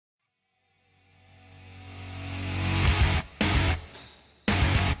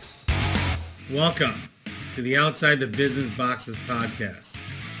Welcome to the Outside the Business Boxes podcast,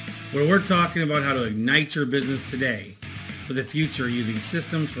 where we're talking about how to ignite your business today for the future using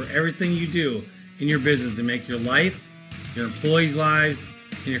systems for everything you do in your business to make your life, your employees' lives,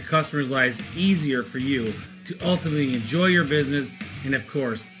 and your customers' lives easier for you to ultimately enjoy your business and, of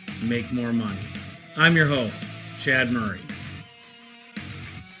course, make more money. I'm your host, Chad Murray.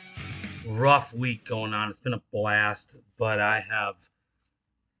 Rough week going on. It's been a blast, but I have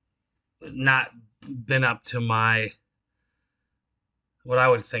not been up to my, what I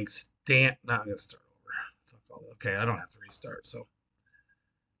would think, not going to start over. Okay, I don't have to restart. So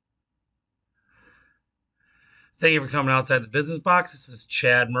thank you for coming outside the business box. This is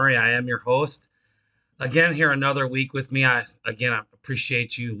Chad Murray. I am your host. Again, here another week with me. I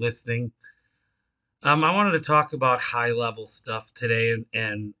appreciate you listening. I wanted to talk about high level stuff today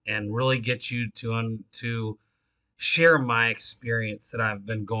and really get you to share my experience that I've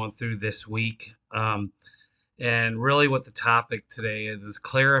been going through this week. And really what the topic today is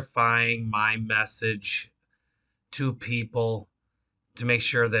clarifying my message to people to make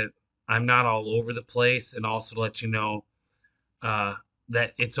sure that I'm not all over the place, and also to let you know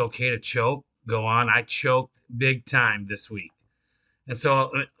that it's okay to choke. Go on. I choked big time this week. And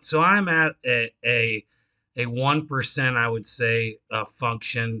so I'm at a 1%, I would say,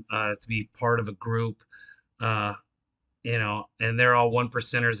 function to be part of a group, and they're all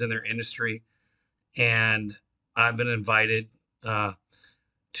 1%ers in their industry. And I've been invited to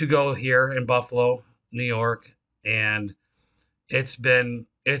go here in Buffalo, New York, and it's been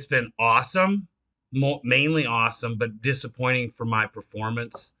awesome, mainly awesome, but disappointing for my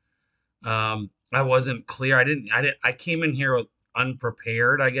performance. I wasn't clear. I came in here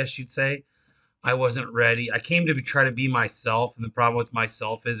unprepared, I guess you'd say. I wasn't ready. I came to try to be myself, and the problem with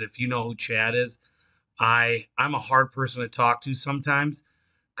myself is, if you know who Chad is, I'm a hard person to talk to sometimes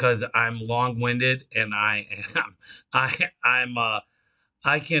because I'm long-winded, and I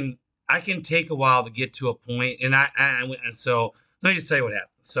can take a while to get to a point, and so let me just tell you what happened.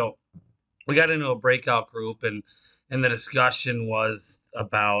 So we got into a breakout group, and the discussion was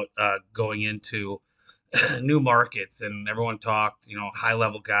about going into new markets, and everyone talked, high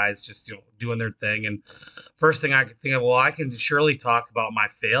level guys just, doing their thing. And first thing I could think of, well, I can surely talk about my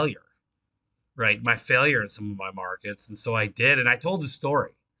failure, right? My failure in some of my markets. And so I did, and I told the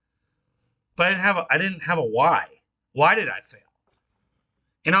story, but I didn't have a why. Why did I fail?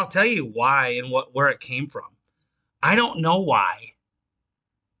 And I'll tell you why and where it came from. I don't know why,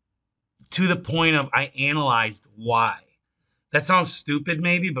 to the point of I analyzed why. That sounds stupid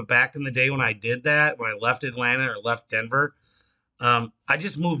maybe, but back in the day when I did that, when I left Atlanta or left Denver, I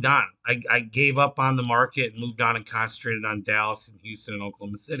just moved on. I gave up on the market and moved on and concentrated on Dallas and Houston and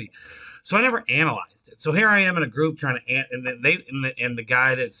Oklahoma City. So I never analyzed it. So here I am in a group trying to, and the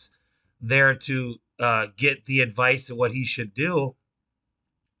guy that's there to get the advice of what he should do.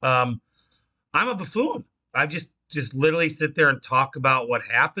 I'm a buffoon. I just literally sit there and talk about what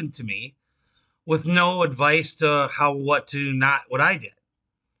happened to me, with no advice to not what I did.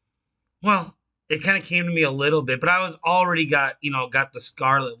 Well, it kind of came to me a little bit, but I was already got the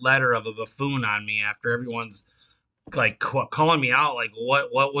scarlet letter of a buffoon on me after everyone's like calling me out, like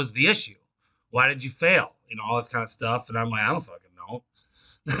what was the issue? Why did you fail? All this kind of stuff. And I'm like, I don't fucking know.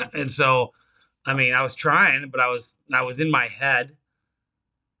 And so, I mean, I was trying, but I was in my head,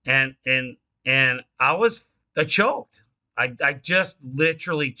 and I choked. I just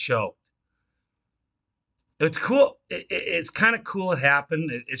literally choked. It's cool. It's kind of cool it happened.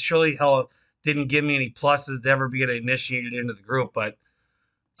 It surely hell didn't give me any pluses to ever be initiated into the group, but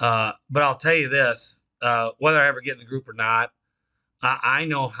I'll tell you this: whether I ever get in the group or not, I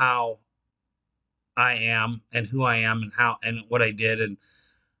know how I am and who I am and how and what I did, and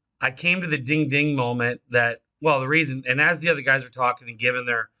I came to the ding ding moment that, well, the reason, and as the other guys were talking and giving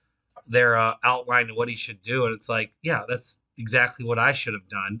their outline of what he should do, and it's like, yeah, that's exactly what I should have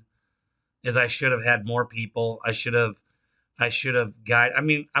done. Is I should have had more people. I should have guided. I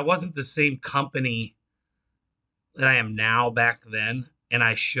mean, I wasn't the same company that I am now back then, and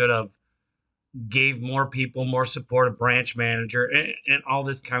I should have gave more people more support, a branch manager, and all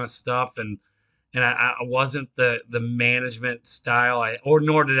this kind of stuff. And I wasn't the management style.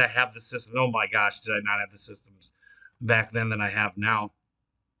 Nor did I have the system. Oh my gosh, did I not have the systems back then that I have now?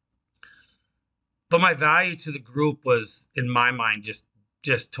 But my value to the group was, in my mind, just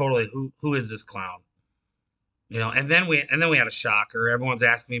totally, who is this clown? And then we had a shocker. Everyone's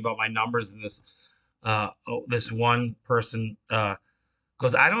asking me about my numbers, and this one person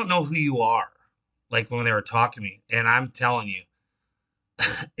goes, I don't know who you are, like when they were talking to me. And I'm telling you,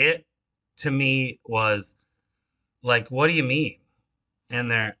 it to me was like, what do you mean? And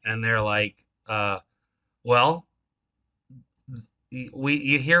they're like, well,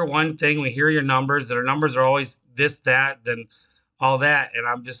 you hear one thing, we hear your numbers, that our numbers are always this, that, then all that. And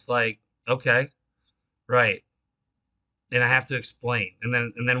I'm just like, okay, right. And I have to explain. And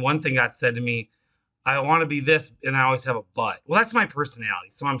then one thing got said to me, I want to be this, and I always have a but. Well, that's my personality,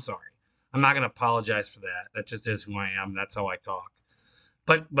 so I'm sorry. I'm not going to apologize for that. That just is who I am. That's how I talk.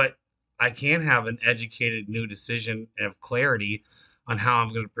 But I can have an educated new decision and have clarity on how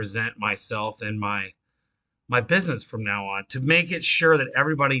I'm going to present myself and my business from now on to make it sure that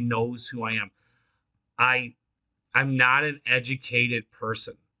everybody knows who I am. I I'm not an educated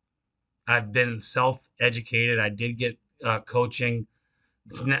person. I've been self-educated. I did get coaching.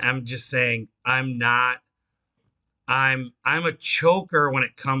 I'm just saying I'm not. I'm a choker when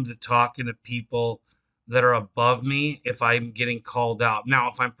it comes to talking to people that are above me if I'm getting called out.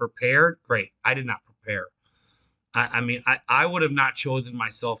 Now, if I'm prepared, great. I did not prepare. I mean, I would have not chosen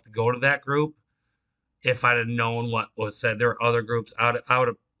myself to go to that group if I'd have known what was said. There are other groups. I would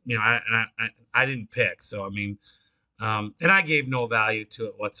have, I didn't pick. So, I mean, and I gave no value to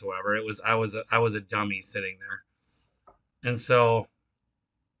it whatsoever. I was a dummy sitting there. And so,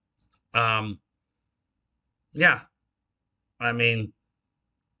 um, yeah, I mean,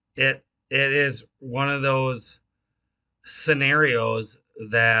 it is one of those scenarios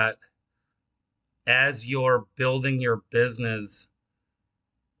that as you're building your business,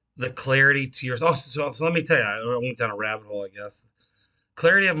 the clarity to your so let me tell you, I went down a rabbit hole, I guess.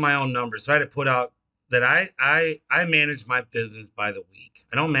 Clarity of my own numbers. So I had to put out that I manage my business by the week.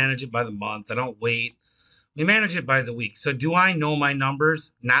 I don't manage it by the month. I don't wait. We manage it by the week. So do I know my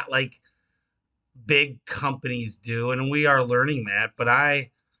numbers? Not like big companies do, and we are learning that, but I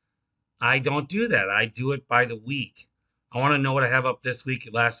don't do that. I do it by the week. I want to know what I have up this week,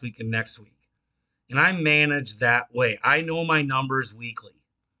 last week, and next week. And I manage that way. I know my numbers weekly.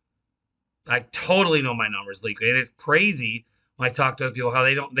 I totally know my numbers weekly. And it's crazy when I talk to other people how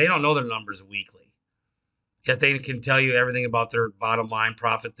they don't know their numbers weekly. Yet they can tell you everything about their bottom line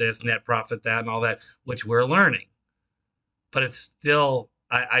profit this, net profit that, and all that, which we're learning. But it's still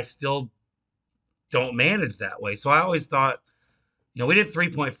I still don't manage that way. So I always thought, we did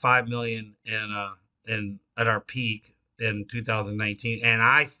 3.5 million in at our peak in 2019, and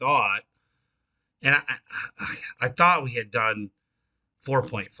I thought, and I thought we had done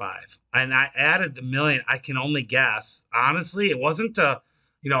 4.5, and I added the million. I can only guess. Honestly, it wasn't to,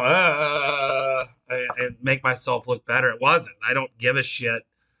 and make myself look better. It wasn't. I don't give a shit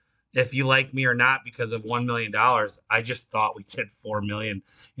if you like me or not because of $1 million. I just thought we did 4 million,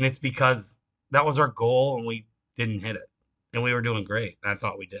 and it's because that was our goal, and we didn't hit it, and we were doing great. And I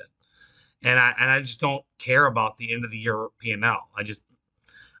thought we did, and I just don't care about the end of the year P&L.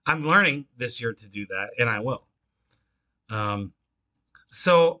 I'm learning this year to do that, and I will.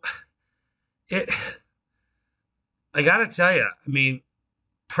 So it, I got to tell you, I mean,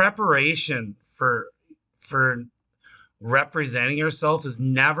 preparation for representing yourself has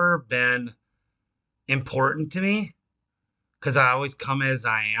never been important to me because I always come as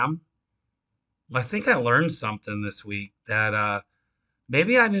I am. I think I learned something this week that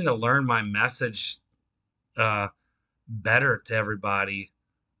maybe I need to learn my message uh, better to everybody,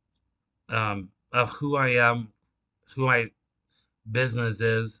 of who I am, who my business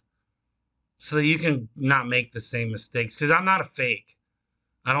is, so that you can not make the same mistakes. Because I'm not a fake.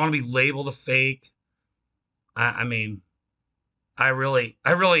 I don't want to be labeled a fake. I mean, I really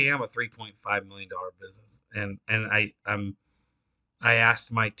am a $3.5 million business, and I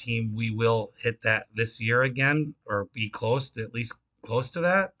asked my team, we will hit that this year again, or be close to, at least close to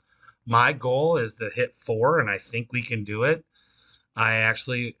that. My goal is to hit four, and I think we can do it. I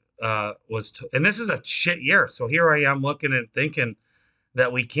actually and this is a shit year, so here I am looking and thinking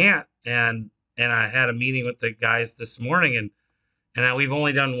that we can't. And I had a meeting with the guys this morning, and we've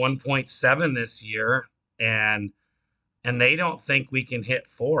only done 1.7 this year, and they don't think we can hit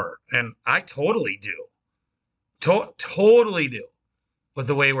four, and I totally do, totally do, with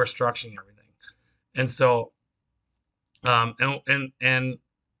the way we're structuring everything. And so, and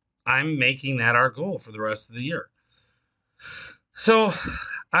I'm making that our goal for the rest of the year. So,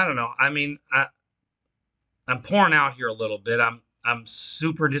 I don't know. I mean, I'm pouring out here a little bit. I'm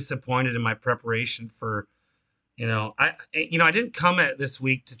super disappointed in my preparation for, I didn't come at this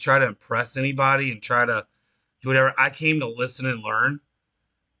week to try to impress anybody and try to do whatever. I came to listen and learn.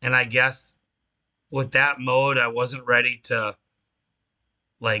 And I guess with that mode, I wasn't ready to,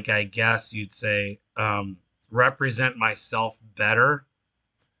 like, I guess you'd say, represent myself better.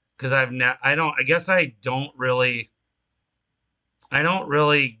 Cause I guess I don't really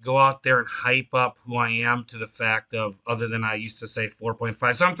go out there and hype up who I am to the fact of, other than I used to say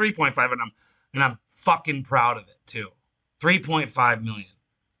 4.5. So I'm 3.5, and and I'm fucking proud of it too. 3.5 million.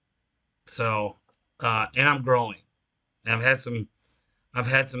 So, and I'm growing. And I've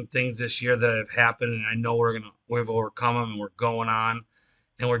had some things this year that have happened, and I know we've overcome them, and we're going on,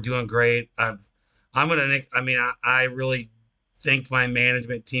 and we're doing great. I really think my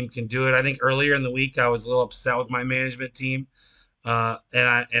management team can do it. I think earlier in the week I was a little upset with my management team, and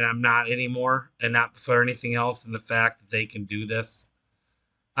I'm not anymore, and not for anything else than the fact that they can do this.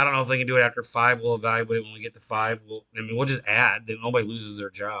 I don't know if they can do it after 5. We'll evaluate when we get to 5. We'll just add that nobody loses their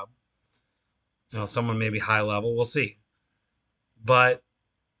job. Someone maybe high level. We'll see. But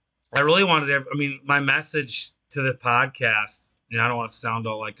I really my message to the podcast, I don't want to sound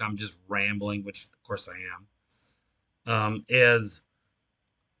all like I'm just rambling, which of course I am, is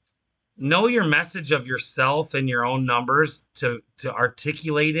know your message of yourself and your own numbers to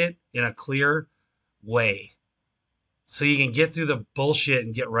articulate it in a clear way so you can get through the bullshit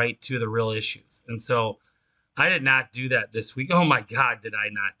and get right to the real issues. And so I did not do that this week. Oh my God, did I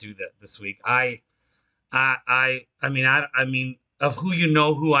not do that this week? Of who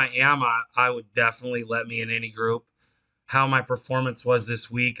who I am, I would definitely let me in any group. How my performance was this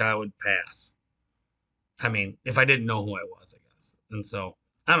week, I would pass. If I didn't know who I was, I guess. And so,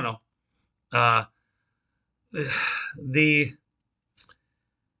 I don't know.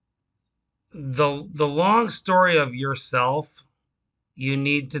 The long story of yourself, you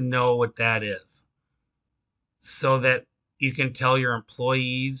need to know what that is so that you can tell your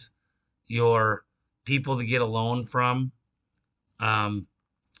employees, your people to get a loan from. I'm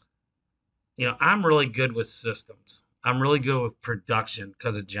really good with systems. I'm really good with production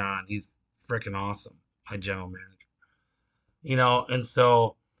because of John. He's freaking awesome, my general manager. And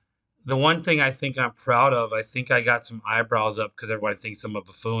so the one thing I think I'm proud of, I think I got some eyebrows up because everybody thinks I'm a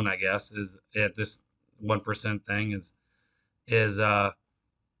buffoon, I guess, is at this 1% thing is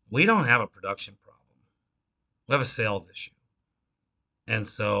we don't have a production problem. We have a sales issue. And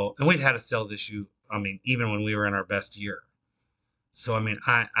we've had a sales issue, even when we were in our best year. So, and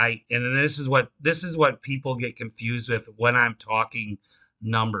this is what people get confused with when I'm talking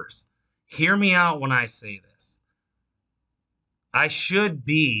numbers. Hear me out when I say this. I should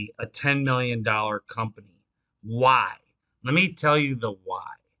be a $10 million company. Why? Let me tell you the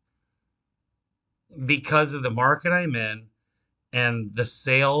why. Because of the market I'm in and the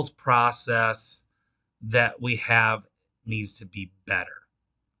sales process that we have needs to be better.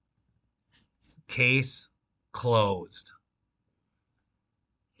 Case closed.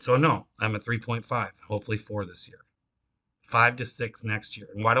 So no, I'm a 3.5, hopefully 4 this year. 5 to 6 next year.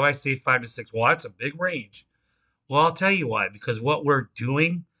 And why do I say 5 to 6? Well, that's a big range. Well, I'll tell you why. Because what we're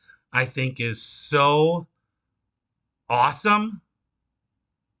doing, I think, is so awesome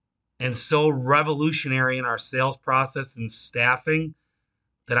and so revolutionary in our sales process and staffing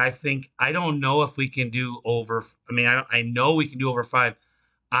that I don't know if we can do over. I know we can do over 5.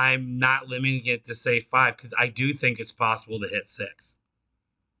 I'm not limiting it to say 5 because I do think it's possible to hit 6.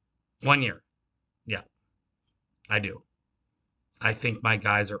 1 year. Yeah, I do. I think my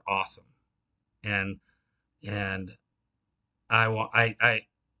guys are awesome. And I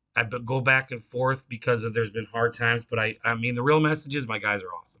go back and forth because there's been hard times, but the real message is my guys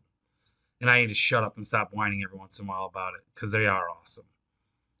are awesome. And I need to shut up and stop whining every once in a while about it because they are awesome.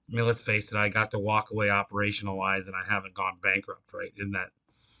 Let's face it, I got to walk away operational wise and I haven't gone bankrupt, right?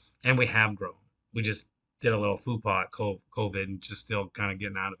 And we have grown. We just did a little FUPA at COVID and just still kind of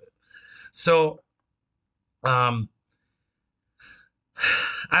getting out of it. So, I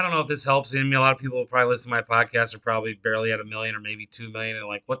don't know if this helps. A lot of people who probably listen to my podcast are probably barely at 1 million or maybe 2 million and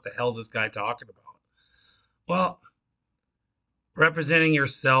like, what the hell is this guy talking about? Well, representing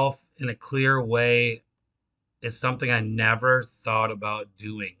yourself in a clear way is something I never thought about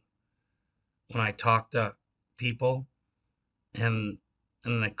doing when I talk to people and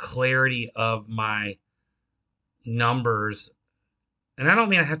the clarity of my numbers. And I don't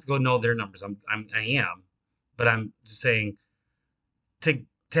mean I have to go know their numbers. I am, but I'm just saying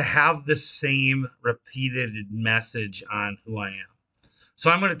to have the same repeated message on who I am.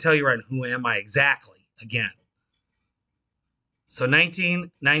 So I'm going to tell you right now, who am I exactly again. So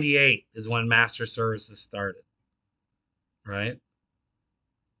 1998 is when Master Services started, right?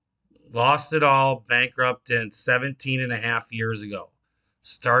 Lost it all, bankrupt in 17 and a half years ago.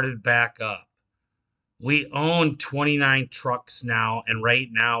 Started back up. We own 29 trucks now, and right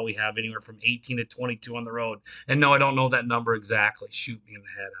now we have anywhere from 18 to 22 on the road. And no, I don't know that number exactly. Shoot me in the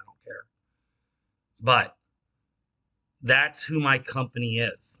head. I don't care. But that's who my company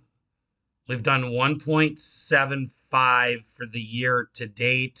is. We've done 1.75 for the year to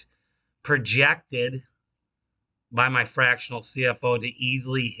date. Projected by my fractional CFO to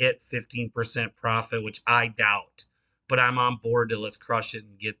easily hit 15% profit, which I doubt, but I'm on board to let's crush it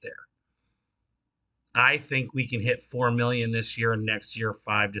and get there. I think we can hit 4 million this year and next year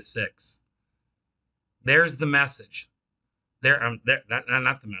 5 to 6. There's the message. Not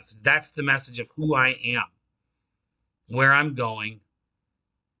the message. That's the message of who I am, where I'm going,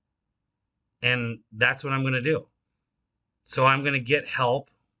 and that's what I'm going to do. So I'm going to get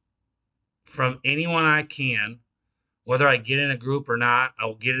help from anyone I can, whether I get in a group or not.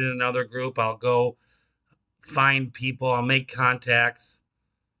 I'll get in another group. I'll go find people. I'll make contacts.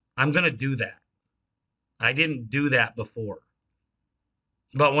 I'm going to do that. I didn't do that before.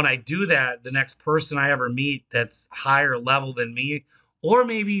 But when I do that, the next person I ever meet that's higher level than me, or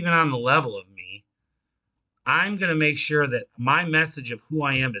maybe even on the level of me, I'm going to make sure that my message of who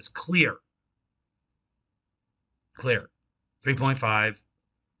I am is clear. Clear. 3.5,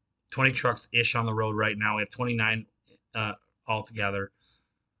 20 trucks-ish on the road right now. We have 29 altogether.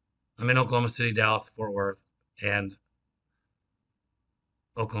 I'm in Oklahoma City, Dallas, Fort Worth, and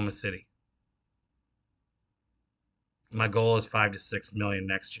Oklahoma City. My goal is 5 to 6 million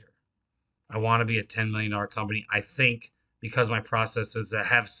next year. I want to be a $10 million company. I think because my processes that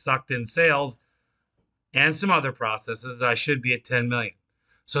have sucked in sales and some other processes, I should be at 10 million.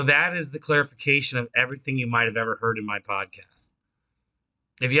 So that is the clarification of everything you might have ever heard in my podcast.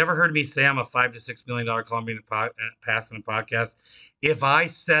 If you ever heard me say I'm a $5 to $6 million company in a podcast, if I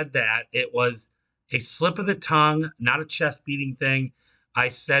said that, it was a slip of the tongue, not a chest beating thing. I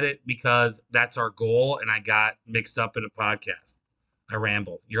said it because that's our goal, and I got mixed up in a podcast. I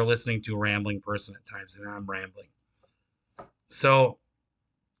ramble. You're listening to a rambling person at times, and I'm rambling. So,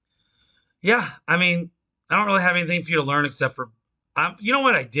 yeah, I mean, I don't really have anything for you to learn except for, you know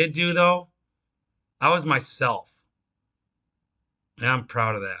what I did do, though? I was myself, and I'm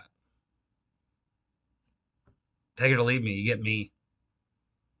proud of that. Take it or leave me. You get me.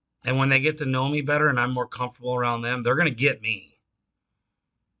 And when they get to know me better and I'm more comfortable around them, they're going to get me.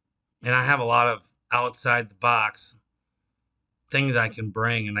 And I have a lot of outside the box things I can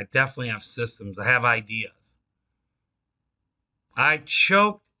bring, and I definitely have systems. I have ideas. I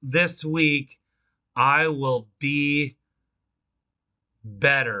choked this week. I will be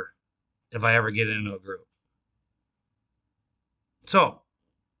better if I ever get into a group. So,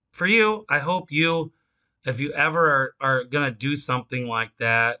 for you, I hope you, if you ever are going to do something like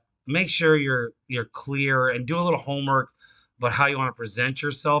that, make sure you're clear and do a little homework about how you want to present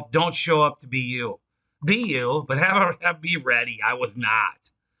yourself. Don't show up to be you. Be you, but be ready. I was not.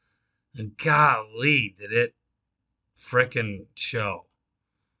 And golly, did it frickin' show.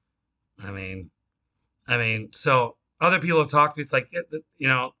 I mean, so other people have talked to me. It's like,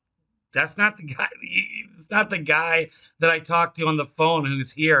 that's not the guy. It's not the guy that I talked to on the phone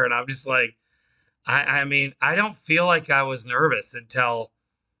who's here. And I'm just like, I mean, I don't feel like I was nervous until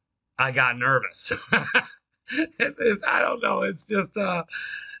I got nervous. I don't know. It's just,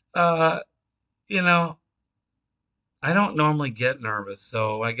 I don't normally get nervous.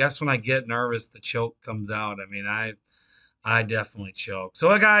 So I guess when I get nervous, the choke comes out. I mean, I definitely choke.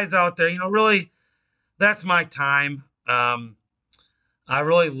 So guys out there, really, that's my time. I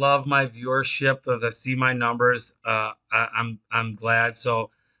really love my viewership. As I see my numbers, I'm glad.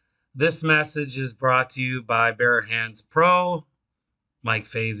 So this message is brought to you by Bare Hands Pro, Mike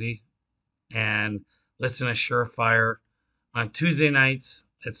Fazy, and listen to Surefire on Tuesday nights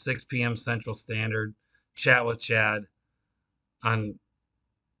at 6 p.m. Central Standard. Chat with Chad on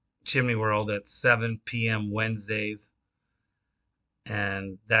Chimney World at 7 p.m. Wednesdays.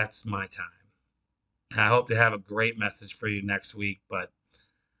 And that's my time. I hope to have a great message for you next week, but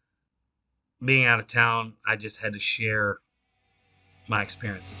being out of town, I just had to share my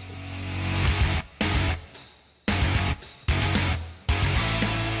experience this week.